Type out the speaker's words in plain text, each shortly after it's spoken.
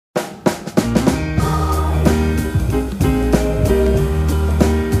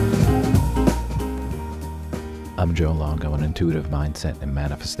I'm Joe Longo, an intuitive mindset and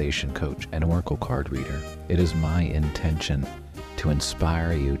manifestation coach and oracle card reader. It is my intention to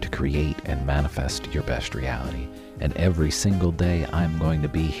inspire you to create and manifest your best reality. And every single day, I'm going to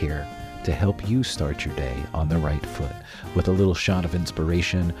be here to help you start your day on the right foot with a little shot of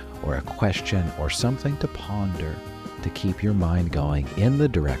inspiration or a question or something to ponder to keep your mind going in the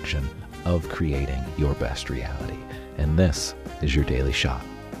direction of creating your best reality. And this is your daily shot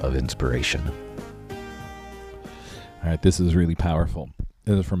of inspiration. All right, this is really powerful.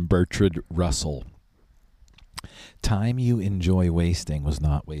 This is from Bertrand Russell. Time you enjoy wasting was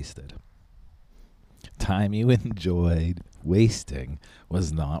not wasted. Time you enjoyed wasting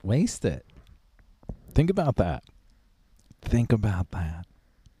was not wasted. Think about that. Think about that.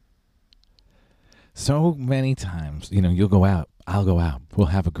 So many times, you'll go out, I'll go out, we'll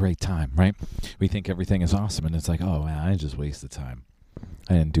have a great time, right? We think everything is awesome, and it's like, oh, man, I just wasted time.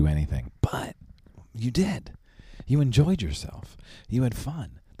 I didn't do anything. But you did. You enjoyed yourself. You had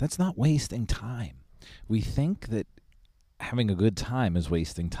fun. That's not wasting time. We think that having a good time is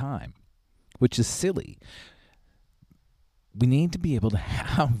wasting time, which is silly. We need to be able to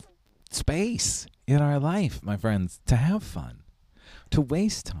have space in our life, my friends, to have fun, to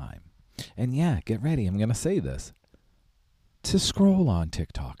waste time. And yeah, get ready. I'm going to say this. To scroll on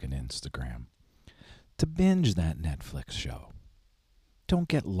TikTok and Instagram. To binge that Netflix show. Don't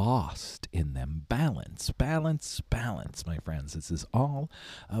get lost in them. Balance, balance, balance, my friends. This is all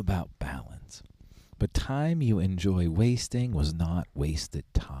about balance. But time you enjoy wasting was not wasted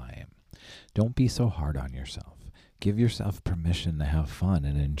time. Don't be so hard on yourself. Give yourself permission to have fun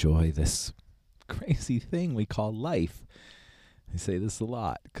and enjoy this crazy thing we call life. I say this a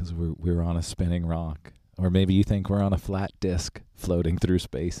lot because we're on a spinning rock. Or maybe you think we're on a flat disc floating through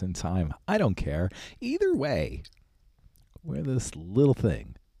space and time. I don't care. Either way, we're this little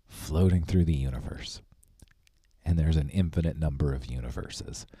thing floating through the universe. And there's an infinite number of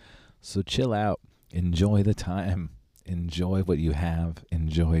universes. So chill out. Enjoy the time. Enjoy what you have.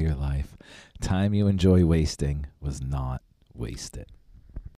 Enjoy your life. Time you enjoy wasting was not wasted.